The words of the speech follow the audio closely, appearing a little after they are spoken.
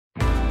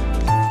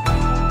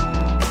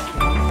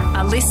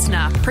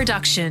listener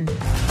production.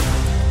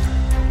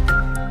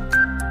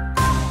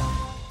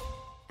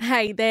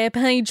 Hey there,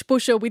 Paige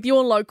Busher with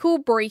your local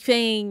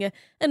briefing.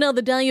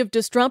 Another day of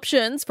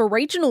disruptions for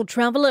regional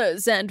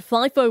travellers and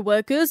FIFO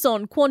workers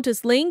on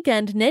QantasLink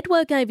and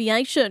Network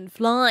Aviation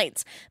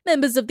flights.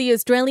 Members of the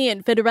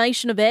Australian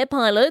Federation of Air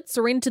Pilots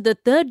are into the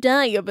third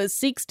day of a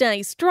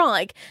 6-day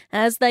strike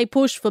as they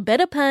push for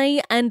better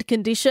pay and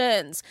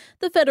conditions.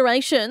 The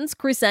Federation's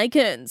Chris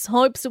Akins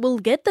hopes it will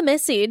get the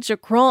message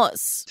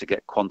across. To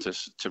get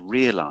Qantas to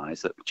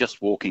realise that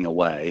just walking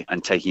away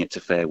and taking it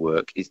to Fair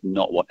Work is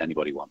not what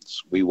anybody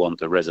wants. We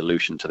want a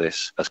resolution to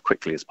this as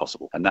quickly as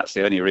possible. And that's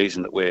the only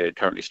reason that we're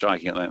currently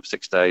striking at the moment for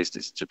 6 days,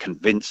 is to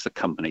convince the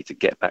company to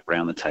get back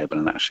round the table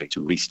and actually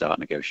to restart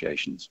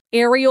negotiations.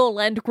 Aerial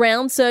and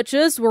ground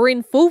searches were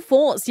in full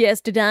force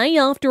yesterday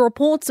after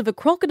reports of a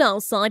crocodile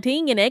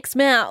sighting in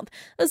Exmouth.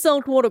 A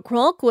saltwater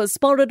croc was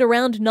spotted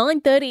around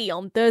 9:30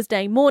 on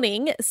Thursday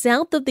morning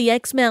south of the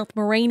Exmouth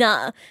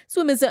marina.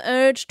 Swimmers are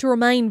urged to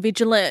remain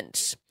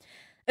vigilant.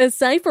 A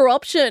safer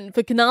option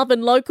for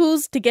Carnarvon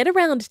locals to get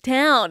around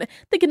town.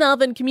 The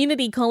Carnarvon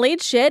Community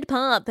College shared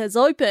path has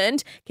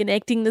opened,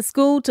 connecting the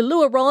school to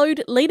Lure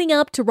Road leading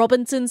up to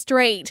Robinson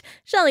Street.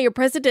 Shalia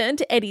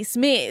President Eddie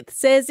Smith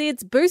says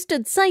it's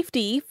boosted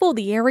safety for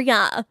the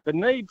area. The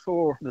need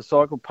for the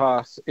cycle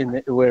path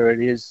where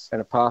it is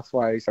and a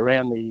pathways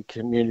around the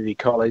community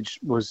college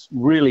was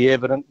really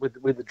evident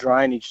with the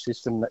drainage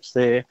system that's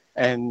there,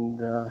 and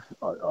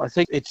I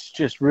think it's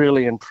just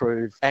really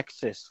improved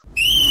access.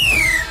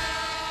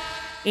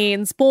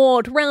 In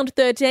sport, round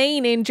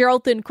 13 in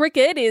Geraldton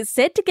cricket is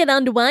set to get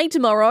underway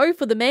tomorrow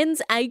for the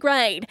men's A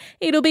grade.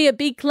 It'll be a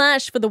big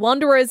clash for the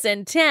Wanderers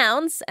and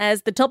Towns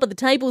as the top of the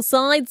table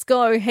sides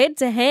go head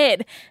to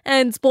head,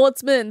 and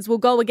Sportsmen's will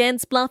go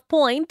against Bluff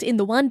Point in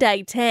the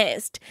one-day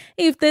test.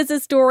 If there's a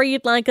story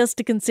you'd like us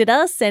to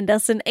consider, send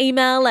us an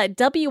email at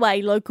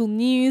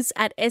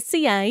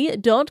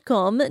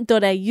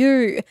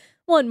walocalnews@sca.com.au.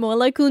 Want more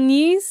local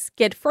news?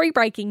 Get free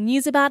breaking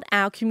news about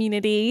our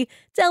community.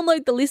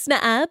 Download the Listener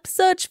app,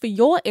 search for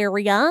your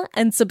area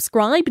and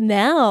subscribe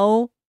now.